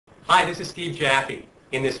Hi, this is Steve Jaffe.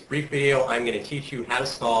 In this brief video, I'm going to teach you how to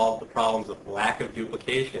solve the problems of lack of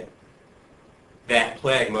duplication that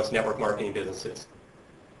plague most network marketing businesses.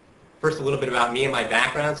 First, a little bit about me and my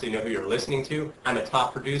background so you know who you're listening to. I'm a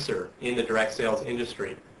top producer in the direct sales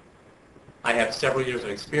industry. I have several years of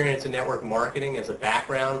experience in network marketing as a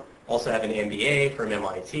background. Also have an MBA from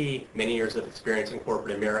MIT, many years of experience in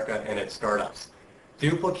corporate America and at startups.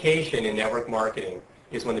 Duplication in network marketing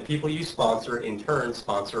is when the people you sponsor in turn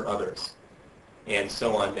sponsor others, and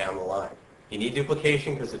so on down the line. You need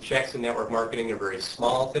duplication because the checks in network marketing are very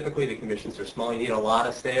small. Typically the commissions are small. You need a lot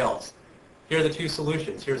of sales. Here are the two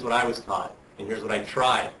solutions. Here's what I was taught, and here's what I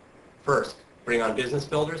tried. First, bring on business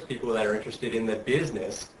builders, people that are interested in the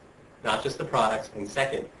business, not just the products. And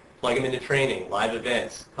second, plug them into training, live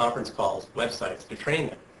events, conference calls, websites to train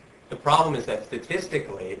them. The problem is that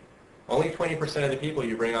statistically, only 20% of the people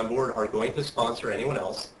you bring on board are going to sponsor anyone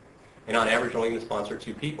else, and on average only going to sponsor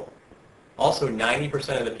 2 people. Also,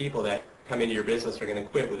 90% of the people that come into your business are going to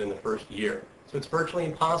quit within the first year. So it's virtually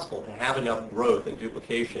impossible to have enough growth and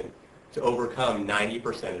duplication to overcome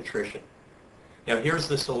 90% attrition. Now here's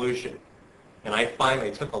the solution, and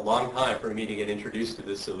it took a long time for me to get introduced to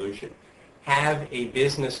this solution. Have a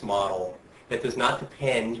business model that does not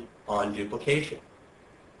depend on duplication.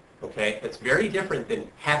 Okay, that's very different than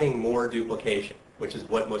having more duplication, which is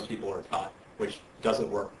what most people are taught, which doesn't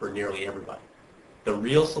work for nearly everybody. The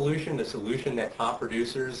real solution, the solution that top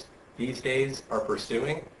producers these days are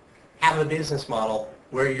pursuing, have a business model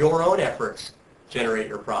where your own efforts generate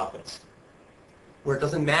your profits, where it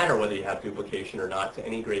doesn't matter whether you have duplication or not to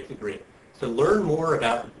any great degree. To learn more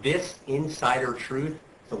about this insider truth,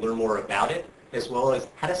 to learn more about it, as well as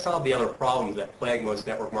how to solve the other problems that plague most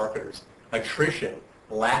network marketers, attrition,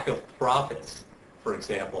 lack of profits, for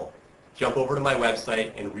example, jump over to my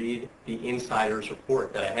website and read the insider's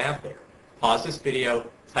report that I have there. Pause this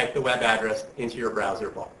video, type the web address into your browser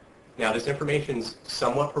bar. Now this information is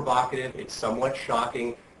somewhat provocative, it's somewhat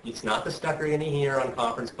shocking, it's not the stuff you're going to hear on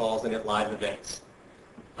conference calls and at live events.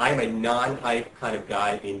 I'm a non-hype kind of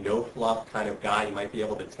guy, a no-fluff kind of guy. You might be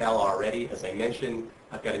able to tell already. As I mentioned,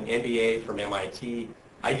 I've got an MBA from MIT.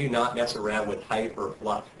 I do not mess around with hype or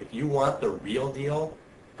fluff. If you want the real deal,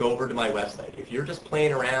 go over to my website. If you're just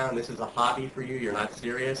playing around, this is a hobby for you, you're not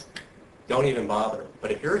serious, don't even bother.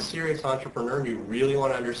 But if you're a serious entrepreneur and you really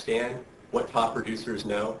want to understand what top producers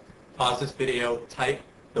know, pause this video, type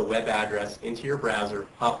the web address into your browser,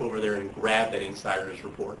 hop over there and grab that insider's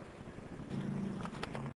report.